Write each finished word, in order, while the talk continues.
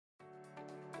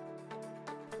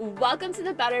Welcome to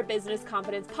the Better Business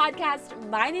Confidence Podcast.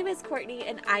 My name is Courtney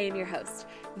and I am your host.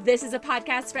 This is a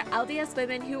podcast for LDS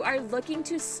women who are looking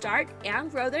to start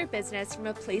and grow their business from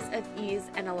a place of ease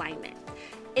and alignment.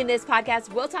 In this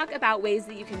podcast, we'll talk about ways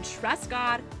that you can trust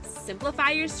God, simplify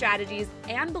your strategies,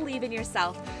 and believe in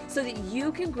yourself so that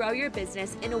you can grow your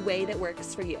business in a way that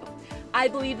works for you. I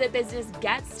believe that business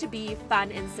gets to be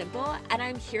fun and simple, and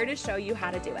I'm here to show you how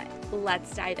to do it.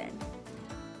 Let's dive in.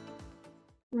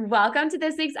 Welcome to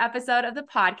this week's episode of the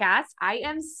podcast. I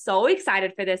am so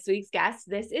excited for this week's guest.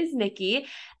 This is Nicki,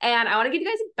 and I want to give you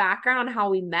guys a background on how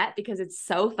we met because it's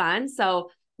so fun. So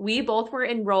we both were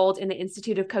enrolled in the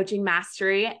Institute of Coaching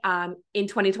Mastery in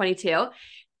 2022,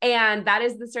 and that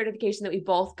is the certification that we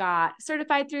both got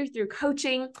certified through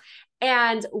coaching.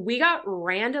 And we got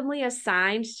randomly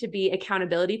assigned to be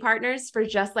accountability partners for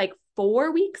just like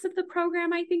 4 weeks of the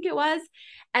program, I think it was.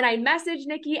 And I messaged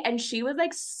Nicki and she was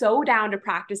like so down to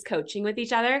practice coaching with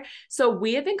each other. So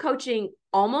we have been coaching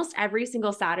almost every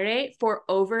single Saturday for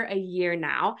over a year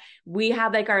now. We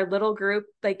have like our little group,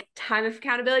 like time of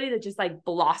accountability that just like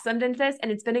blossomed into this.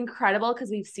 And it's been incredible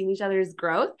because we've seen each other's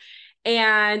growth.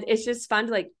 And it's just fun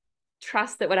to like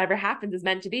trust that whatever happens is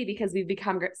meant to be because we've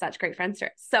become such great friends to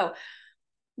it. So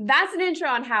that's an intro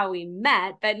on how we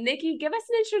met, but Nicki, give us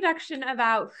an introduction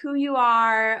about who you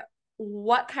are,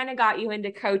 what kind of got you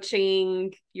into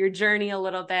coaching, your journey a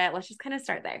little bit. Let's just kind of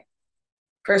start there.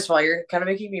 First of all, you're kind of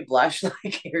making me blush.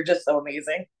 Like, you're just so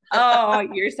amazing. Oh,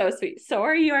 you're so sweet. So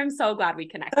are you. I'm so glad we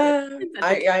connected.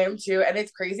 I am too. And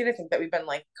it's crazy to think that we've been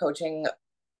like coaching,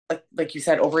 like you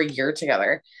said, over a year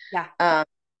together. Yeah.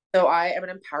 So I am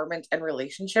an empowerment and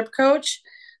relationship coach.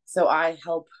 So I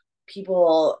help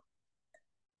people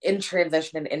in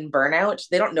transition and in burnout.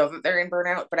 They don't know that they're in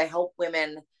burnout, but I help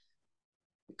women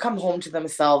come home to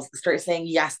themselves, start saying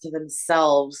yes to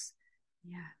themselves.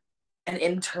 Yeah. And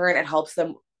in turn, it helps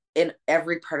them in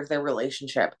every part of their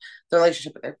relationship, the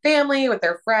relationship with their family, with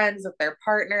their friends, with their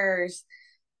partners.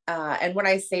 And when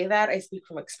I say that, I speak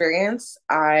from experience.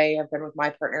 I have been with my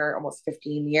partner almost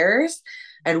 15 years,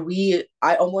 and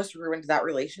I almost ruined that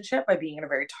relationship by being in a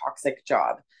very toxic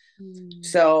job.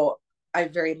 So I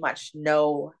very much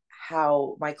know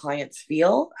how my clients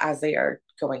feel as they are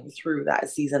going through that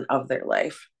season of their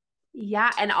life.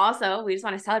 Yeah. And also, we just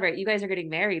want to celebrate. You guys are getting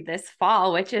married this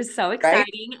fall, which is so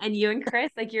exciting. Right? And you and Chris,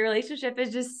 like your relationship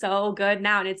is just so good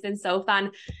now. And it's been so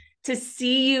fun to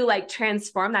see you like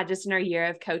transform that just in our year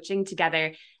of coaching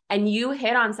together. And you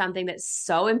hit on something that's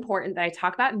so important that I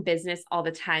talk about in business all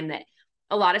the time, that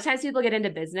a lot of times people get into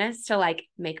business to like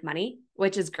make money,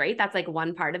 which is great. That's like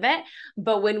one part of it.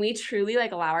 But when we truly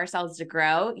like allow ourselves to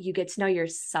grow, you get to know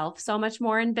yourself so much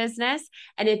more in business.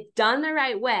 And if done the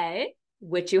right way,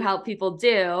 which you help people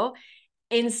do,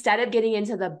 instead of getting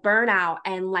into the burnout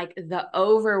and like the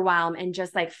overwhelm and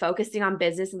just like focusing on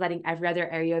business and letting every other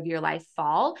area of your life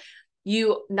fall,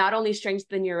 you not only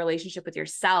strengthen your relationship with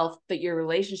yourself, but your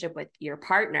relationship with your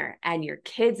partner and your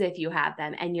kids, if you have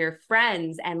them, and your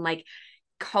friends and like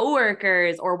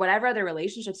coworkers or whatever other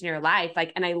relationships in your life.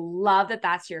 Like, and I love that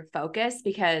that's your focus,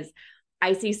 because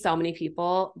I see so many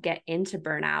people get into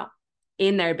burnout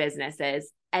in their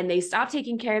businesses and they stop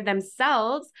taking care of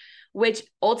themselves, which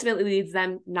ultimately leads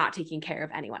them not taking care of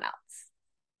anyone else.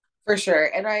 For sure.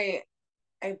 And I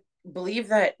believe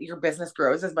that your business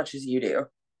grows as much as you do.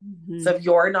 Mm-hmm. So if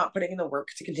you're not putting in the work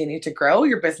to continue to grow,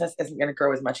 your business isn't going to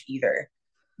grow as much either.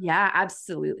 Yeah,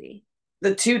 absolutely.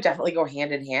 The two definitely go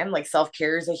hand in hand. Like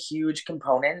self-care is a huge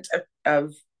component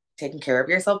of taking care of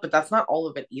yourself, but that's not all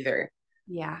of it either.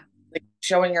 Yeah. Like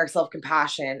showing our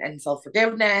self-compassion and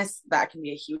self-forgiveness, that can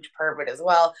be a huge part of it as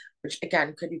well, which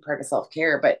again could be part of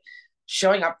self-care, but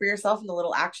showing up for yourself in the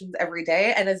little actions every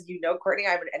day. And as you know, Courtney, I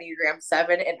have an Enneagram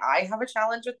 7 and I have a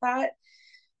challenge with that.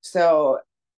 So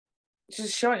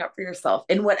just showing up for yourself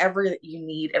in whatever you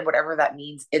need and whatever that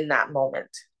means in that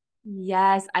moment.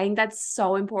 Yes, I think that's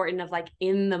so important, of like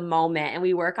in the moment. And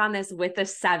we work on this with the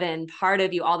 7 part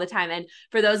of you all the time. And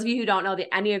for those of you who don't know the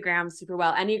Enneagram super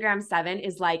well, Enneagram 7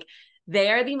 is like, they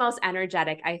are the most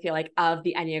energetic, I feel like, of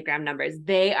the Enneagram numbers.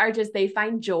 They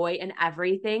find joy in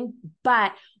everything.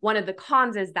 But one of the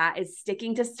cons is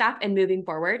sticking to stuff and moving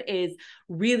forward is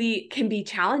really can be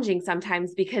challenging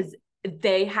sometimes, because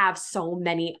they have so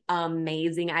many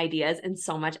amazing ideas and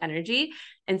so much energy.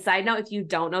 And side note, if you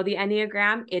don't know the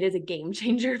Enneagram, it is a game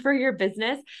changer for your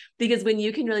business, because when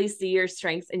you can really see your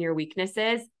strengths and your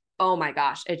weaknesses, oh my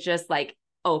gosh, it just like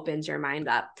opens your mind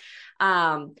up.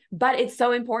 But it's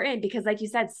so important because, like you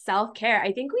said, self-care,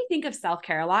 I think we think of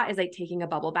self-care a lot as like taking a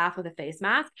bubble bath with a face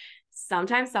mask.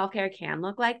 Sometimes self-care can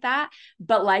look like that,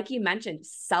 but like you mentioned,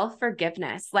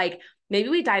 self-forgiveness, like maybe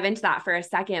we dive into that for a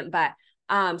second, but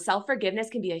Self-forgiveness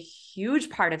can be a huge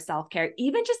part of self-care,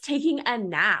 even just taking a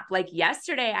nap. Like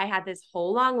yesterday, I had this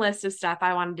whole long list of stuff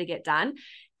I wanted to get done.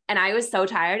 And I was so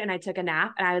tired and I took a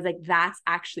nap and I was like, that's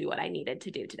actually what I needed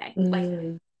to do today.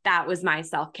 Like that was my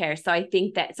self-care. So I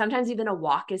think that sometimes even a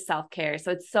walk is self-care.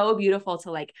 So it's so beautiful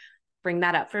to like bring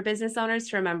that up for business owners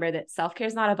to remember that self-care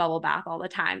is not a bubble bath all the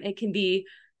time. It can be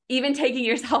even taking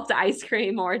yourself to ice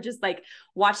cream or just like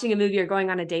watching a movie or going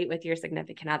on a date with your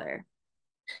significant other.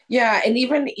 Yeah, and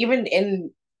even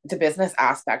in the business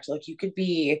aspect, like you could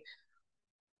be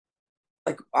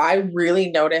like I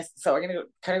really noticed. So I'm gonna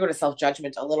kind of go to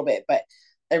self-judgment a little bit, but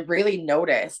I really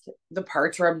noticed the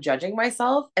parts where I'm judging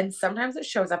myself, and sometimes it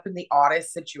shows up in the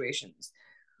oddest situations.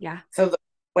 Yeah. So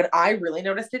when I really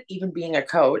noticed it, even being a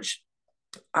coach,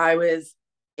 I was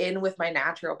in with my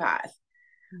naturopath.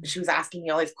 She was asking me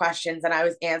all these questions, and I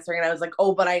was answering, and I was like,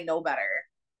 "Oh, but I know better.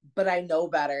 But I know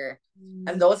better."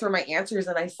 And those were my answers.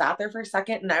 And I sat there for a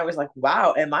second, and I was like,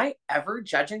 "Wow, am I ever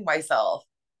judging myself?"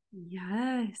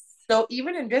 Yes. So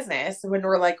even in business, when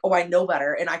we're like, oh, I know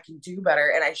better and I can do better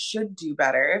and I should do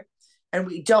better, and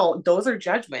we don't, those are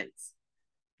judgments.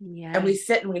 And Yeah. we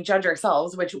sit and we judge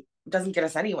ourselves, which doesn't get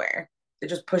us anywhere. It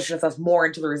just pushes us more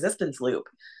into the resistance loop.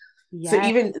 So Yes.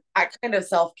 even that kind of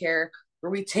self-care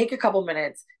where we take a couple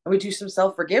minutes and we do some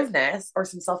self-forgiveness or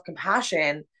some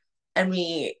self-compassion, and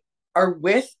we are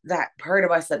with that part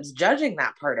of us that's judging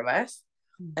that part of us.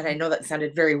 And I know that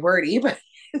sounded very wordy, but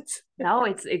No,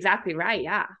 it's exactly right.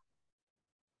 Yeah.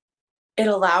 it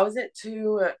allows it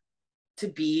to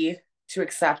be, to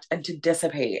accept, and to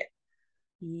dissipate.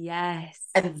 Yes.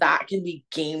 And that can be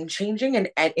game changing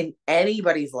in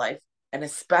anybody's life, and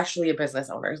especially a business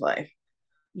owner's life.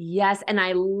 Yes. And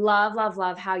I love, love,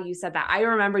 love how you said that. I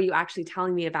remember you actually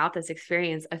telling me about this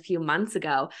experience a few months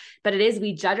ago, but it is,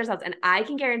 we judge ourselves. And I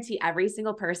can guarantee every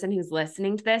single person who's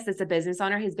listening to this, that's a business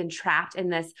owner, has been trapped in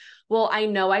this. Well, I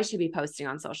know I should be posting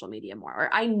on social media more, or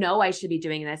I know I should be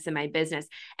doing this in my business.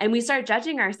 And we start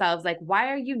judging ourselves like, why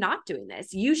are you not doing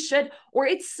this? You should, or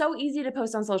it's so easy to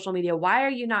post on social media. Why are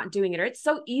you not doing it? Or it's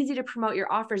so easy to promote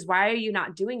your offers. Why are you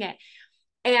not doing it?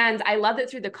 And I love that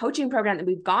through the coaching program that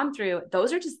we've gone through,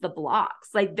 those are just the blocks.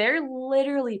 Like they're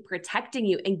literally protecting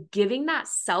you, and giving that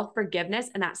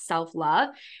self-forgiveness and that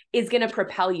self-love is going to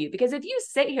propel you. Because if you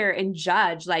sit here and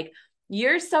judge, like,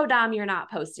 you're so dumb, you're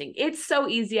not posting. It's so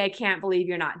easy. I can't believe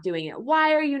you're not doing it.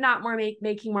 Why are you not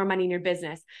making more money in your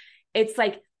business? It's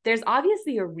like, there's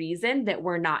obviously a reason that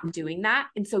we're not doing that.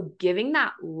 And so giving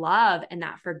that love and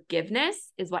that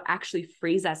forgiveness is what actually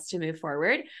frees us to move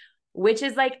forward, which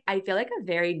is like, I feel like a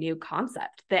very new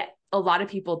concept that a lot of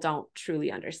people don't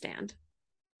truly understand.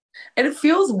 And it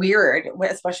feels weird,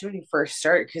 especially when you first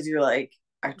start, because you're like,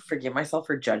 I forgive myself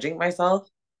for judging myself.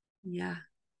 Yeah.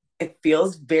 It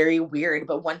feels very weird.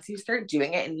 But once you start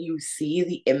doing it and you see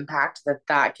the impact that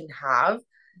that can have,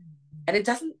 and it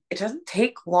doesn't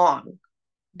take long.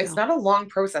 It's No. not a long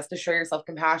process to show yourself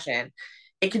compassion.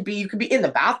 It could be, you could be in the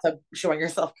bathtub showing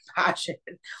yourself compassion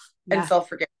and Yeah.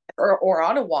 self-forgiveness, or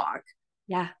on a walk.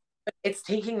 Yeah. It's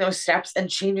taking those steps and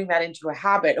changing that into a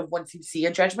habit of, once you see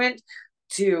a judgment,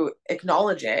 to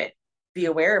acknowledge it, be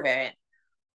aware of it,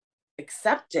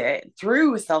 accept it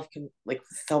through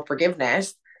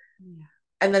self-forgiveness, Yeah.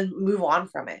 and then move on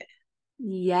from it.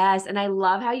 Yes. And I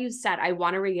love how you said, I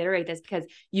want to reiterate this, because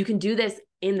you can do this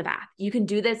in the bath. You can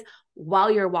do this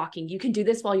while you're walking. You can do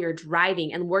this while you're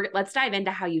driving. And let's dive into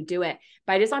how you do it.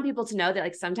 But I just want people to know that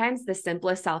like sometimes the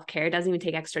simplest self-care doesn't even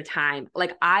take extra time.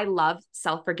 Like I love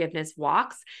self-forgiveness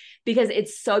walks because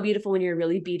it's so beautiful when you're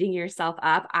really beating yourself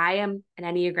up. I am an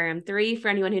Enneagram 3. For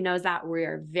anyone who knows that, we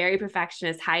are very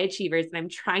perfectionist, high achievers. And I'm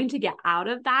trying to get out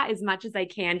of that as much as I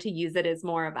can to use it as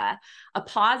more of a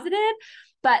positive.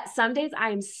 But some days I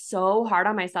am so hard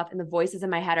on myself and the voices in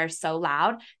my head are so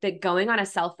loud that going on a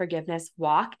self-forgiveness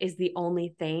walk is the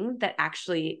only thing that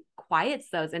actually quiets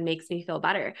those and makes me feel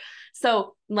better.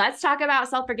 So let's talk about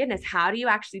self-forgiveness. How do you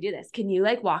actually do this? Can you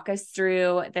like walk us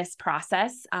through this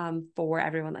process for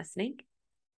everyone listening?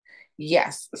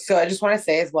 Yes. So I just want to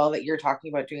say as well that you're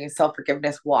talking about doing a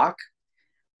self-forgiveness walk.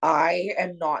 I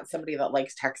am not somebody that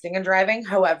likes texting and driving.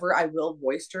 However, I will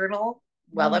voice journal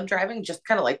while I'm driving, just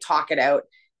kind of like talk it out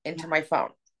into Yeah. my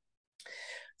phone.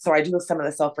 So I do some of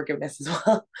the self-forgiveness as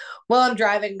well while I'm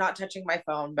driving, not touching my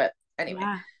phone. But anyway,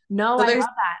 Yeah. No, so I love there's,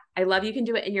 that. I love you can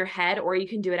do it in your head or you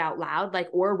can do it out loud, like,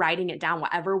 or writing it down,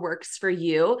 whatever works for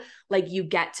you. Like you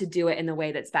get to do it in the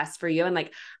way that's best for you. And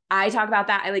like, I talk about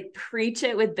that. I like preach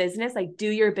it with business, like do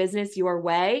your business your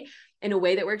way in a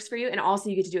way that works for you. And also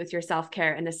you get to do it with your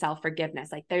self-care and the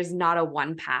self-forgiveness. Like there's not a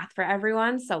one path for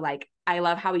everyone. So like, I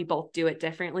love how we both do it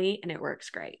differently and it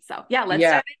works great. So yeah, let's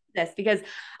yeah. dive this because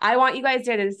I want you guys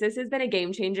to know this has been a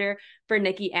game changer for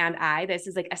Nicki and I. This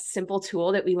is like a simple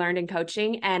tool that we learned in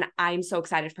coaching. And I'm so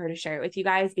excited for her to share it with you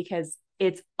guys because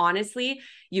it's honestly,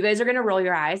 you guys are going to roll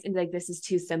your eyes and be like, this is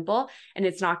too simple and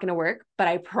it's not going to work. But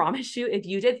I promise you, if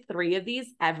you did 3 of these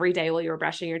every day while you were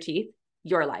brushing your teeth,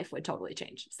 your life would totally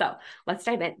change. So let's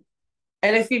dive in.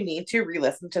 And if you need to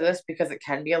re-listen to this because it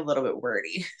can be a little bit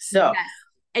wordy. So yes.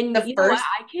 And you know what?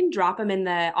 I can drop them in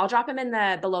I'll drop them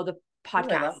in below the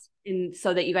podcast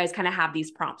so that you guys kind of have these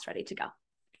prompts ready to go.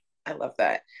 I love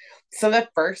that. So the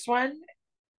first one,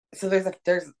 so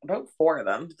there's about 4 of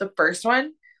them. The first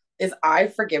one is I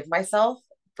forgive myself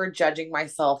for judging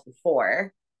myself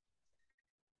for.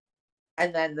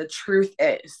 And then the truth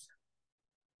is.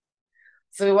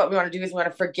 So what we want to do is we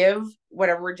want to forgive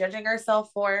whatever we're judging ourselves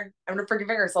for. I'm going to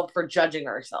forgiving ourselves for judging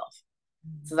ourselves.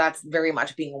 So that's very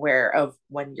much being aware of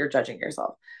when you're judging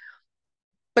yourself.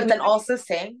 But then also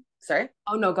saying, sorry.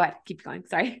 Oh, no, go ahead. Keep going.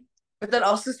 Sorry. But then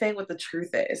also saying what the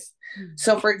truth is.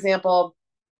 So for example,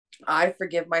 I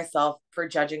forgive myself for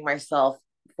judging myself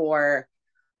for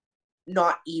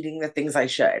not eating the things I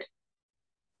should.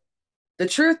 The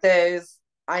truth is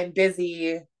I'm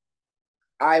busy.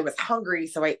 I was hungry,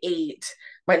 so I ate.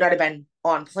 Might not have been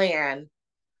on plan,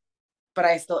 but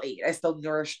I still ate. I still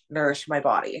nourished my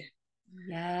body.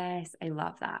 Yes, I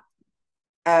love that.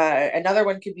 Another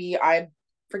one could be I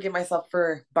forgive myself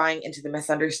for buying into the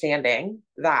misunderstanding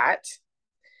that.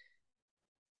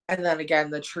 And then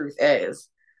again, the truth is.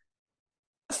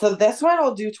 So this one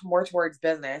I'll do more towards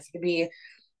business. It could be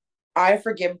I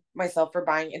forgive myself for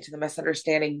buying into the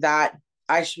misunderstanding that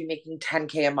I should be making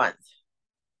 10K a month.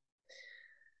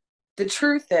 The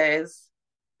truth is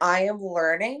I am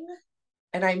learning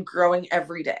and I'm growing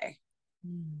every day.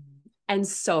 And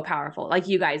so powerful. Like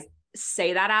you guys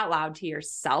say that out loud to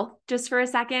yourself just for a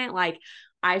second. Like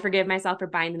I forgive myself for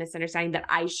buying the misunderstanding that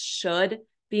I should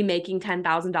be making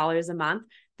 $10,000 a month.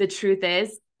 The truth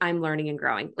is I'm learning and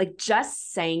growing. Like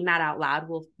just saying that out loud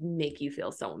will make you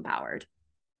feel so empowered.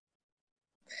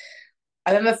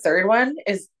 And then the third one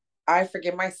is I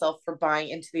forgive myself for buying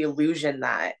into the illusion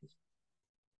that.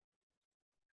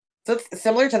 So it's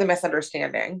similar to the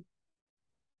misunderstanding,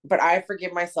 but I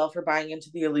forgive myself for buying into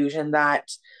the illusion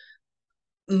that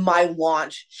my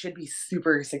launch should be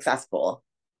super successful,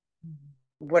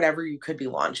 whatever you could be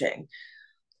launching.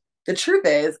 The truth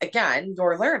is, again,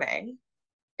 you're learning.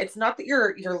 It's not that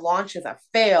your launch is a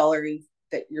fail or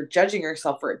that you're judging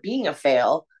yourself for it being a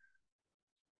fail,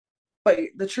 but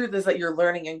the truth is that you're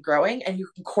learning and growing and you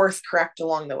can course correct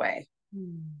along the way.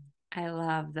 I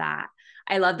love that.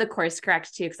 I love the course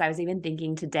correct too, because I was even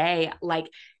thinking today, like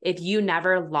if you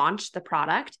never launched the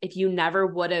product, if you never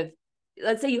would have,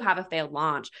 let's say you have a failed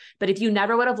launch, but if you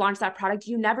never would have launched that product,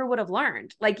 you never would have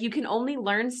learned. Like you can only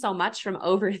learn so much from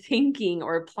overthinking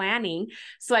or planning.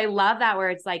 So I love that where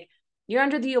it's like, you're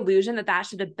under the illusion that that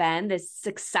should have been this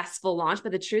successful launch.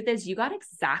 But the truth is you got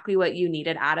exactly what you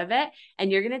needed out of it. And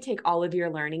you're going to take all of your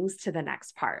learnings to the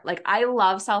next part. Like I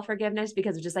love self-forgiveness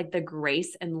because of just like the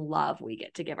grace and love we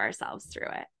get to give ourselves through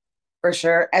it. For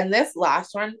sure. And this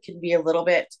last one can be a little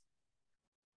bit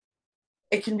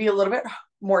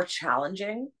more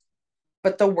challenging,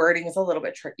 but the wording is a little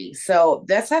bit tricky. So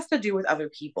this has to do with other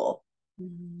people.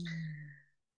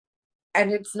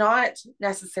 And it's not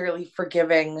necessarily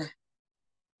forgiving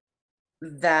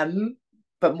them,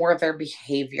 but more of their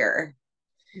behavior.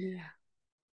 Yeah.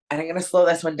 And I'm going to slow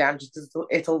this one down just as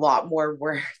it's a lot more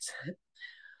words.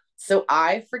 So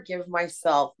I forgive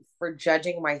myself for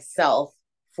judging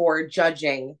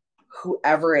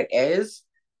whoever it is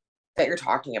that you're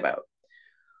talking about.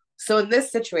 So in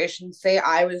this situation, say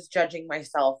I was judging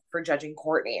myself for judging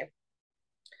Courtney.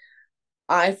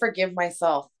 I forgive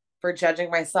myself for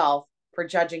judging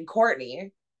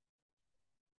Courtney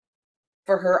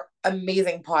for her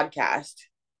amazing podcast.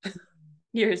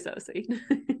 You're so sweet.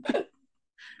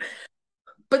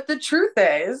 But the truth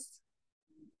is,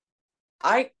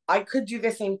 I could do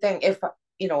the same thing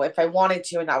if I wanted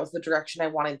to, and that was the direction I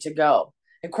wanted to go.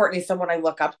 And Courtney's someone I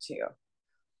look up to.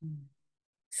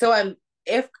 So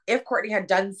if Courtney had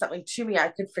done something to me, I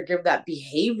could forgive that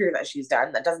behavior that she's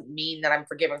done. That doesn't mean that I'm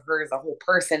forgiving her as a whole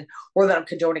person or that I'm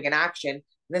condoning an action.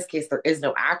 In this case, there is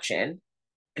no action.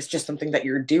 It's just something that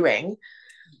you're doing.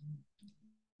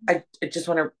 I just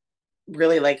want to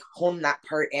really like hone that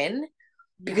part in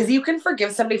because you can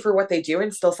forgive somebody for what they do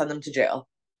and still send them to jail.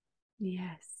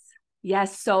 Yes.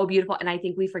 Yes. So beautiful. And I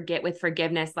think we forget with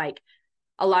forgiveness, like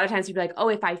a lot of times people are like, oh,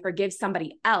 if I forgive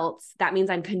somebody else, that means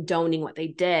I'm condoning what they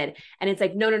did. And it's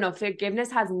like, no.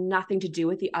 Forgiveness has nothing to do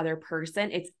with the other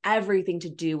person. It's everything to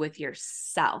do with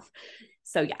yourself.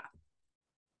 So yeah.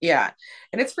 Yeah.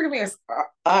 And it's forgiving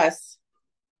us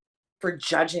for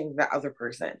judging the other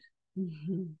person.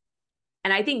 Mhm.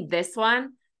 And I think this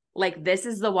one, like this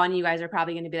is the one you guys are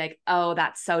probably going to be like, oh,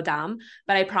 that's so dumb.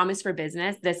 But I promise for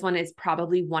business, this one is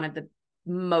probably one of the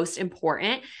most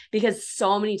important because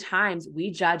so many times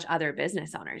we judge other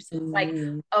business owners. Like,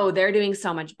 Mm. oh, they're doing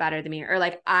so much better than me. Or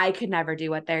like, I could never do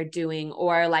what they're doing.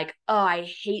 Or like, oh, I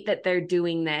hate that they're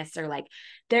doing this. Or like,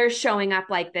 they're showing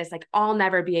up like this. Like, I'll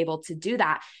never be able to do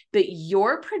that. But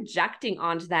you're projecting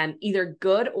onto them either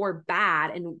good or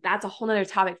bad. And that's a whole nother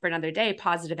topic for another day,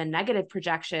 positive and negative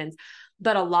projections.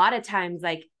 But a lot of times,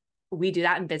 like we do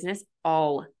that in business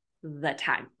all the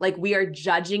time. Like we are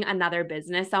judging another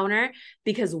business owner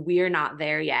because we're not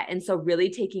there yet. And so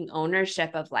really taking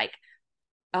ownership of like,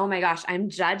 oh my gosh, I'm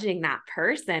judging that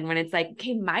person when it's like,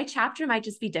 okay, my chapter might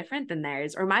just be different than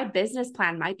theirs, or my business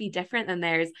plan might be different than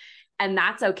theirs. And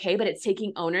that's okay. But it's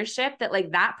taking ownership that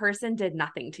like that person did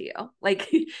nothing to you. Like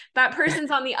that person's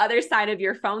on the other side of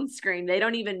your phone screen. They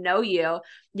don't even know you,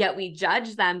 yet we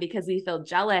judge them because we feel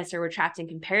jealous or we're trapped in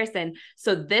comparison.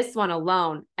 So this one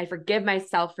alone, I forgive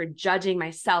myself for judging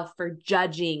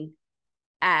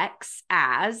X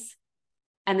as,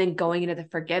 and then going into the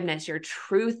forgiveness, your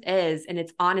truth is, and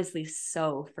it's honestly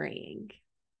so freeing.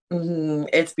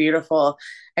 It's beautiful.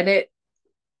 And it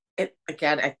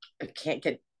again, I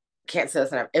can't say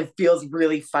this enough. It feels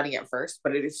really funny at first,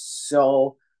 but it is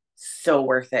so, so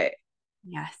worth it.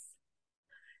 Yes.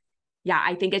 Yeah,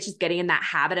 I think it's just getting in that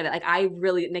habit of it. Like I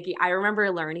really, Nicki, I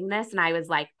remember learning this and I was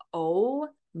like, oh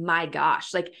my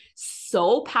gosh, like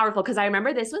so powerful. Cause I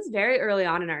remember this was very early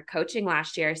on in our coaching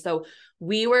last year. So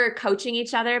we were coaching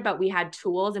each other, but we had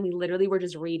tools and we literally were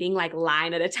just reading like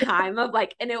line at a time of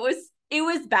like, and it was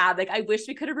bad. Like I wish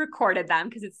we could have recorded them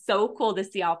because it's so cool to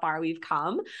see how far we've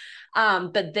come.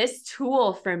 But this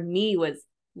tool for me was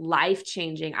life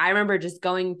changing. I remember just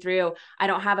going through, I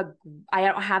don't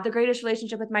have the greatest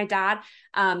relationship with my dad.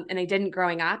 And I didn't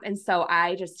growing up. And so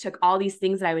I just took all these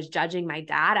things that I was judging my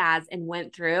dad as and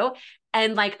went through.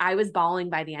 And like, I was bawling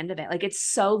by the end of it. Like, it's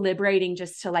so liberating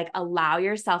just to like allow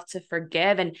yourself to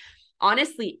forgive. And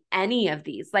honestly, any of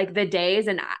these, like the days,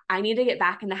 and I need to get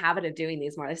back in the habit of doing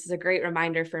these more. This is a great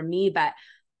reminder for me, but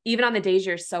even on the days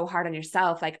you're so hard on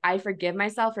yourself, like I forgive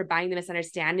myself for buying the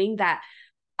misunderstanding that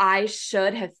I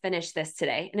should have finished this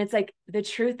today. And it's like, the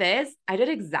truth is, I did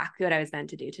exactly what I was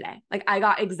meant to do today. Like, I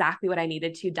got exactly what I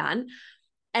needed to done.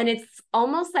 And it's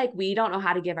almost like we don't know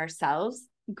how to give ourselves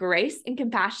grace and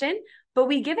compassion, but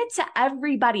we give it to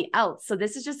everybody else. So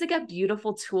this is just like a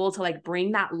beautiful tool to like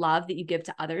bring that love that you give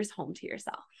to others home to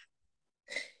yourself.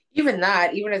 Even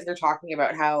that, even as they're talking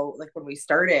about how like when we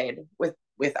started with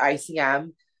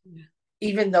ICM,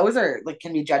 even those are like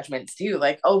can be judgments too.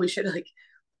 Like, oh, we should like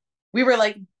we were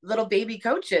like little baby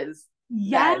coaches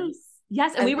Yes. then.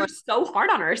 Yes. And we And were like, so hard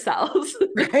on ourselves.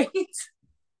 right?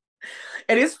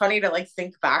 It is funny to like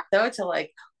think back though to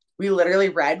like we literally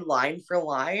read line for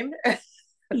line.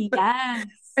 Yes.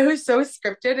 It was so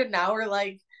scripted, and now we're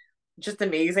like just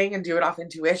amazing and do it off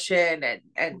intuition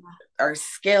and our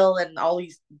skill and all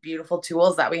these beautiful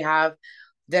tools that we have.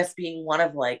 This being one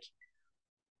of like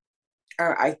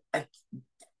I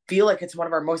feel like it's one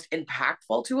of our most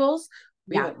impactful tools.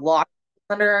 We Yeah. have a lot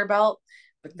under our belt,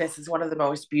 but this is one of the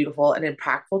most beautiful and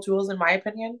impactful tools in my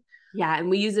opinion. Yeah. And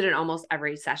we use it in almost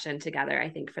every session together, I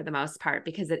think, for the most part,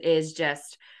 because it is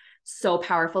just so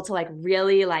powerful to like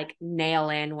really like nail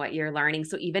in what you're learning.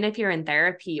 So even if you're in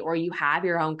therapy or you have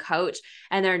your own coach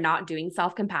and they're not doing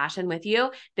self-compassion with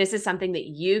you, this is something that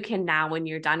you can now, when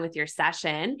you're done with your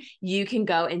session, you can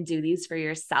go and do these for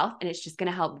yourself. And it's just going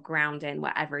to help ground in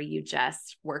whatever you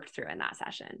just worked through in that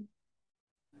session.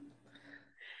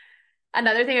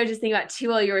 Another thing I was just thinking about too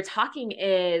while you were talking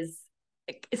is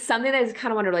something that I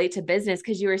kind of want to relate to business,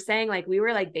 because you were saying like we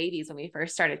were like babies when we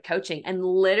first started coaching, and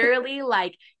literally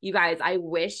like you guys, I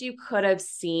wish you could have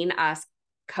seen us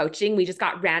coaching. We just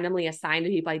got randomly assigned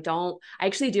to people. I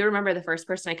actually do remember the first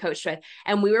person I coached with,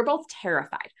 and we were both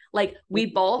terrified. Like we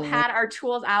both had our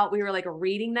tools out. We were like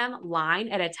reading them line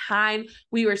at a time.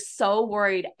 We were so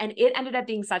worried, and it ended up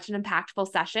being such an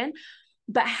impactful session.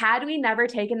 But had we never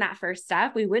taken that first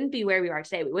step, we wouldn't be where we are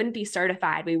today. We wouldn't be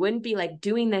certified. We wouldn't be like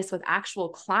doing this with actual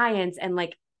clients and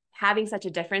like having such a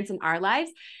difference in our lives.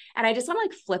 And I just want to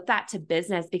like flip that to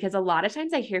business, because a lot of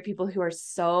times I hear people who are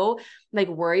so like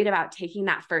worried about taking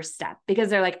that first step because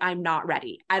they're like, I'm not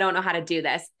ready. I don't know how to do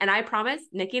this. And I promise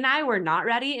Nicki and I were not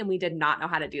ready, and we did not know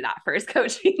how to do that first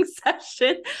coaching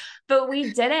session, but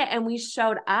we did it and we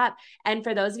showed up. And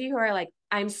for those of you who are like,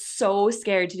 I'm so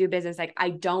scared to do business. Like, I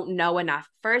don't know enough.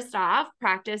 First off,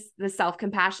 practice the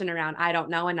self-compassion around I don't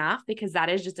know enough, because that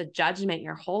is just a judgment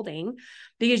you're holding.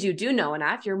 Because you do know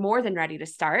enough, you're more than ready to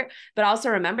start. But also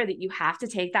remember that you have to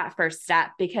take that first step,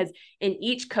 because in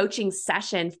each coaching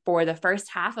session for the first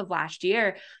half of last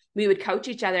year, we would coach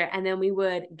each other and then we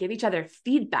would give each other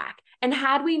feedback. And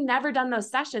had we never done those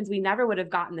sessions, we never would have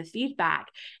gotten the feedback.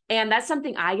 And that's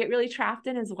something I get really trapped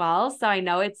in as well. So I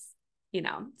know it's,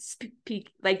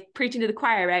 like preaching to the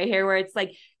choir right here, where it's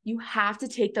like, you have to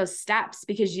take those steps,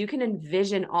 because you can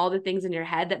envision all the things in your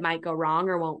head that might go wrong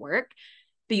or won't work,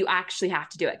 but you actually have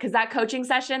to do it. Because that coaching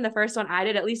session, the first one I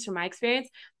did, at least from my experience,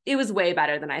 it was way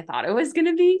better than I thought it was going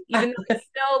to be. Even though it's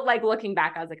still, like, looking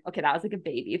back, I was like, okay, that was like a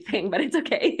baby thing, but it's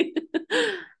okay.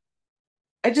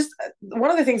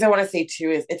 One of the things I want to say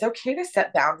too is it's okay to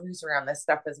set boundaries around this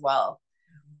stuff as well.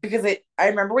 Because I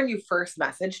remember when you first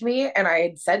messaged me and I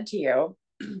had said to you,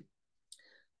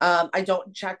 I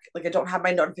don't have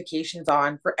my notifications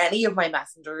on for any of my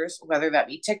messengers, whether that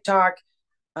be TikTok,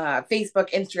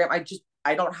 Facebook, Instagram.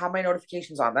 I don't have my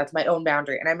notifications on. That's my own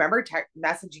boundary. And I remember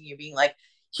messaging you being like,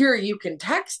 here, you can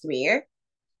text me.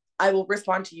 I will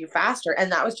respond to you faster.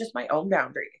 And that was just my own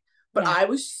boundary. But I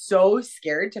was so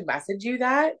scared to message you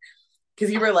that,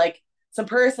 because you were like some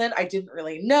person I didn't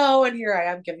really know. And here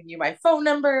I am giving you my phone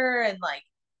number. And like,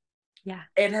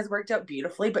 it has worked out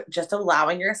beautifully. But just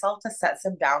allowing yourself to set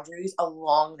some boundaries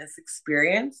along this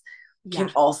experience can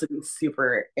also be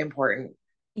super important.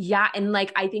 Yeah. And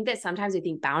like, I think that sometimes we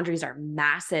think boundaries are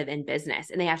massive in business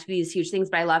and they have to be these huge things,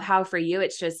 but I love how for you,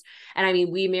 it's just, and I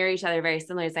mean, we marry each other very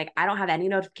similar. It's like, I don't have any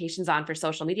notifications on for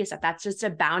social media stuff. That's just a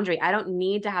boundary. I don't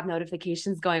need to have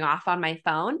notifications going off on my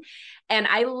phone. And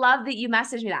I love that you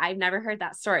messaged me that. I've never heard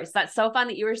that story. So that's so fun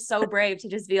that you were so brave to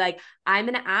just be like, I'm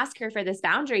going to ask her for this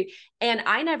boundary. And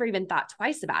I never even thought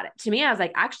twice about it. To me, I was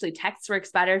like, actually text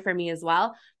works better for me as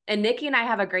well. And Nicki and I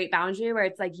have a great boundary where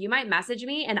it's like, you might message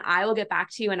me and I will get back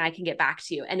to you and I can get back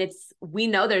to you. And we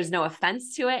know there's no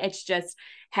offense to it. It's just,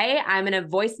 hey, I'm going to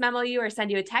voice memo you or send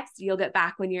you a text. You'll get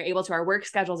back when you're able to. Our work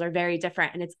schedules are very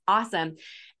different and it's awesome.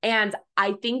 And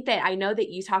I think that I know that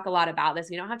you talk a lot about this.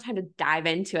 We don't have time to dive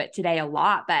into it today a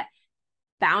lot, but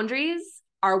boundaries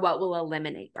are what will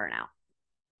eliminate burnout.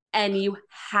 And you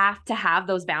have to have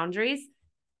those boundaries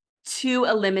to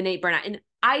eliminate burnout. And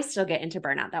I still get into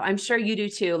burnout though. I'm sure you do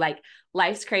too. Like,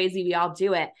 life's crazy. We all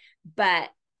do it, but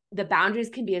the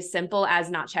boundaries can be as simple as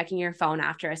not checking your phone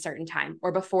after a certain time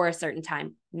or before a certain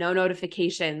time, no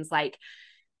notifications. Like,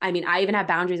 I mean, I even have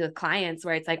boundaries with clients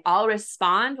where it's like, I'll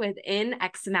respond within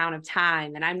X amount of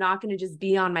time and I'm not going to just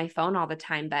be on my phone all the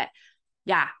time. But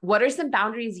yeah, what are some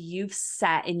boundaries you've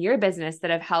set in your business that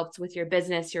have helped with your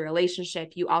business, your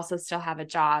relationship? You also still have a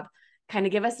job. Kind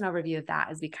of give us an overview of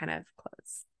that as we kind of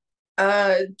close.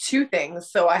 Two things.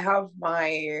 So I have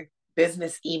my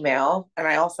business email and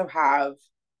I also have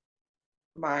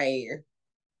my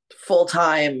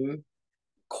full-time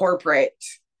corporate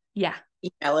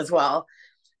email as well.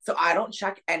 So I don't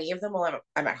check any of them while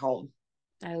I'm at home.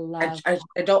 I love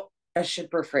I should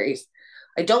rephrase.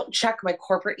 I don't check my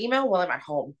corporate email while I'm at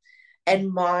home.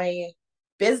 And my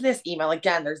business email,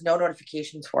 again, there's no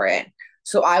notifications for it.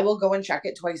 So I will go and check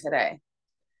it twice a day.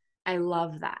 I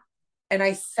love that. And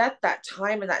I set that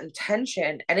time and that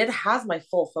intention, and it has my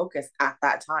full focus at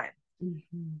that time.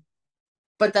 Mm-hmm.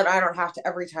 But then I don't have to,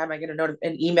 every time I get an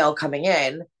email coming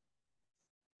in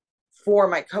for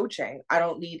my coaching,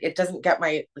 it doesn't get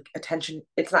my attention.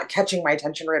 It's not catching my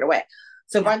attention right away.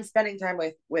 So if I'm spending time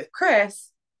with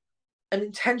Chris, I'm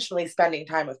intentionally spending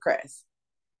time with Chris.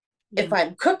 If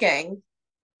I'm cooking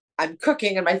and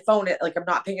my phone, like, I'm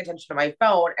not paying attention to my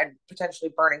phone and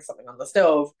potentially burning something on the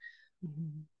stove.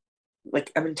 Mm-hmm.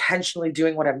 Like, I'm intentionally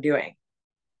doing what I'm doing.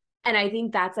 And I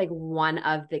think that's like one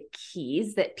of the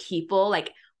keys that people,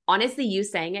 like, honestly, you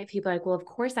saying it, people are like, well, of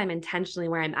course I'm intentionally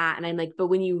where I'm at. And I'm like, but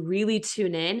when you really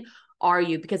tune in, are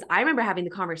you? Because I remember having the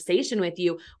conversation with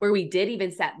you where we did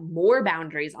even set more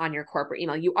boundaries on your corporate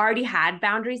email. You already had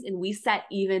boundaries and we set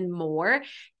even more.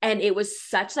 And it was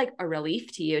such like a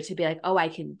relief to you to be like, oh, I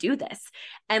can do this.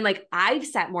 And like, I've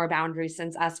set more boundaries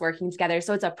since us working together.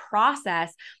 So it's a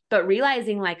process, but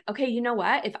realizing like, okay, you know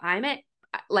what? If I'm at,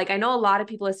 like, I know a lot of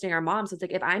people listening are moms. So it's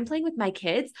like, if I'm playing with my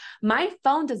kids, my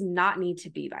phone does not need to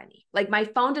be by me. Like, my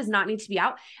phone does not need to be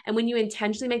out. And when you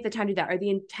intentionally make the time to do that, or the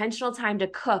intentional time to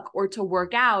cook or to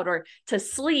work out or to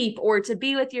sleep or to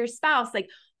be with your spouse, like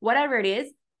whatever it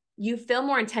is, you feel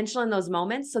more intentional in those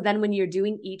moments. So then when you're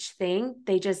doing each thing,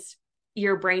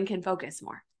 your brain can focus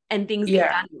more and things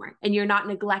get done more and you're not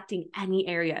neglecting any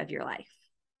area of your life.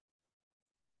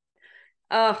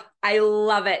 Oh, I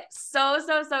love it. So,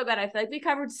 so, so good. I feel like we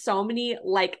covered so many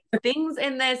like things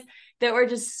in this that were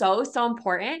just so, so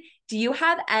important. Do you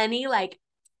have any like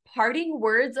parting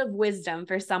words of wisdom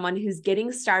for someone who's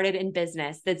getting started in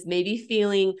business that's maybe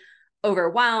feeling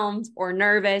overwhelmed or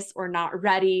nervous or not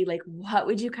ready? Like, what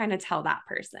would you kind of tell that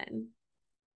person?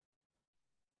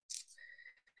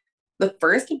 The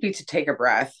first would be to take a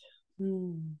breath,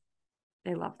 Mm,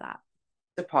 I love that.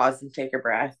 to pause and take a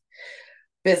breath.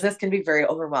 Business can be very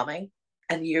overwhelming,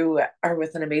 and you are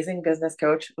with an amazing business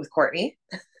coach with Courtney.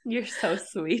 You're so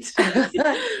sweet.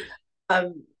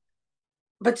 um,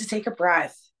 but to take a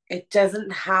breath, it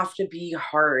doesn't have to be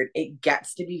hard. It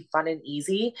gets to be fun and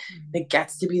easy. It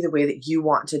gets to be the way that you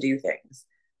want to do things.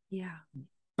 Yeah.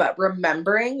 But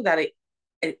remembering that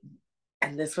it,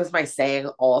 and this was my saying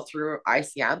all through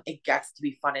ICM, it gets to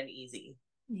be fun and easy.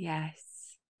 Yes.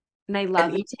 And I And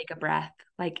love to take a breath.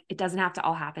 Like it doesn't have to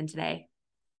all happen today.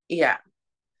 yeah,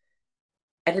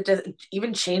 and it doesn't,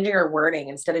 even changing our wording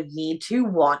instead of need to,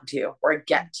 want to, or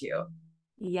get to,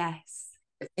 Yes.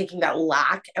 taking that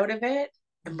lack out of it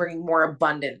and bringing more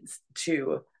abundance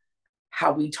to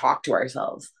how we talk to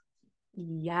ourselves.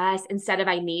 Yes. Instead of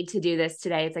I need to do this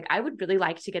today, it's like, I would really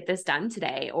like to get this done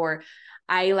today, or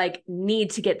I like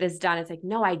need to get this done. It's like,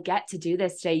 no, I get to do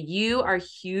this today. You are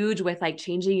huge with like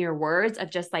changing your words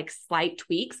of just like slight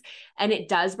tweaks. And it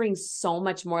does bring so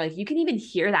much more. Like you can even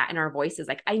hear that in our voices.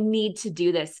 Like, I need to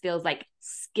do this feels like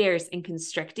scarce and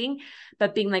constricting,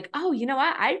 but being like, oh, you know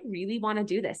what? I really want to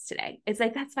do this today. It's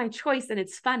like, that's my choice and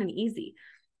it's fun and easy.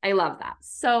 I love that.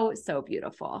 So, so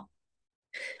beautiful.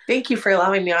 Thank you for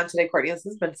allowing me on today, Courtney. This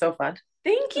has been so fun.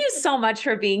 Thank you so much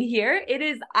for being here.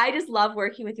 I just love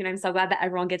working with you, and I'm so glad that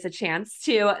everyone gets a chance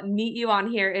to meet you on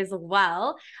here as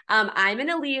well. I'm going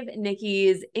to leave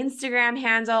Nicki's Instagram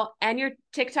handle and your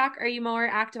TikTok. Are you more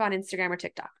active on Instagram or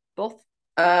TikTok? Both?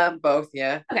 Both,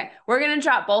 yeah. Okay, we're going to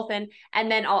drop both in, and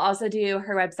then I'll also do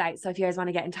her website. So if you guys want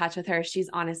to get in touch with her,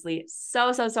 she's honestly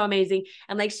so, so, so amazing.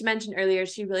 And like she mentioned earlier,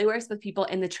 she really works with people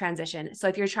in the transition. So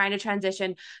if you're trying to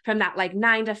transition from that like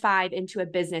 9 to 5 into a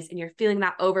business and you're feeling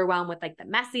that overwhelm with like the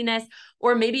messiness,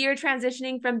 or maybe you're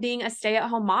transitioning from being a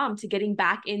stay-at-home mom to getting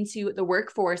back into the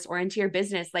workforce or into your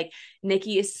business, like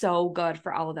Nicki is so good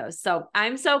for all of those. So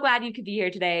I'm so glad you could be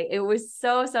here today. It was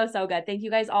so, so, so good. Thank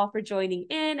you guys all for joining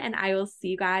in, and I will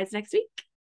see you guys next week.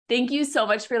 Thank you so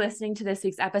much for listening to this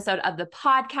week's episode of the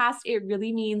podcast. It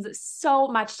really means so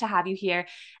much to have you here.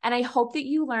 And I hope that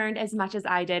you learned as much as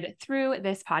I did through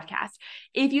this podcast.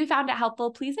 If you found it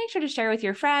helpful, please make sure to share with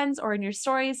your friends or in your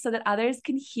stories so that others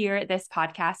can hear this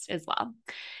podcast as well.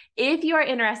 If you are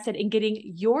interested in getting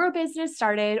your business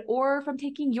started or from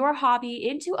taking your hobby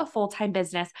into a full-time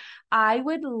business, I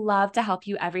would love to help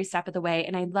you every step of the way.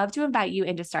 And I'd love to invite you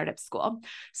into Startup School.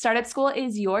 Startup School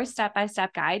is your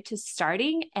step-by-step guide to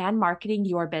starting and marketing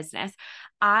your business.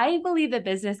 I believe that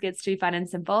business gets to be fun and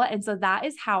simple. And so that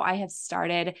is how I have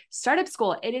started Startup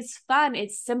School. It is fun.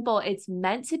 It's simple. It's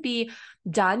meant to be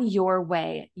done your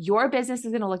way. Your business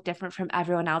is going to look different from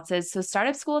everyone else's. So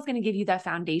Startup School is going to give you that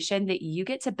foundation that you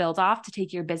get to build off to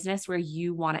take your business where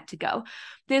you want it to go.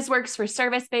 This works for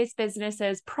service-based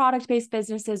businesses, product-based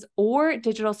businesses, or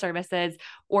digital services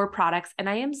or products. And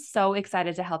I am so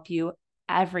excited to help you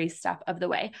every step of the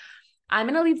way. I'm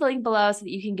going to leave the link below so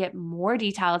that you can get more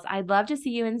details. I'd love to see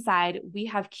you inside. We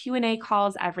have Q&A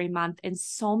calls every month and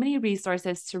so many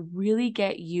resources to really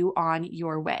get you on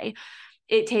your way.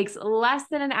 It takes less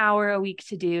than an hour a week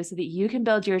to do so that you can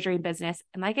build your dream business.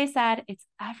 And like I said, it's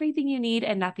everything you need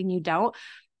and nothing you don't.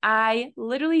 I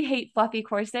literally hate fluffy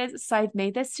courses, so I've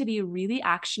made this to be really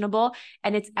actionable,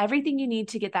 and it's everything you need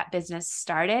to get that business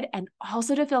started and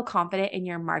also to feel confident in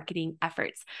your marketing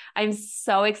efforts. I'm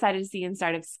so excited to see you in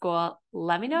Startup School.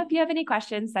 Let me know if you have any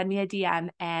questions, send me a DM,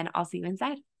 and I'll see you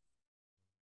inside.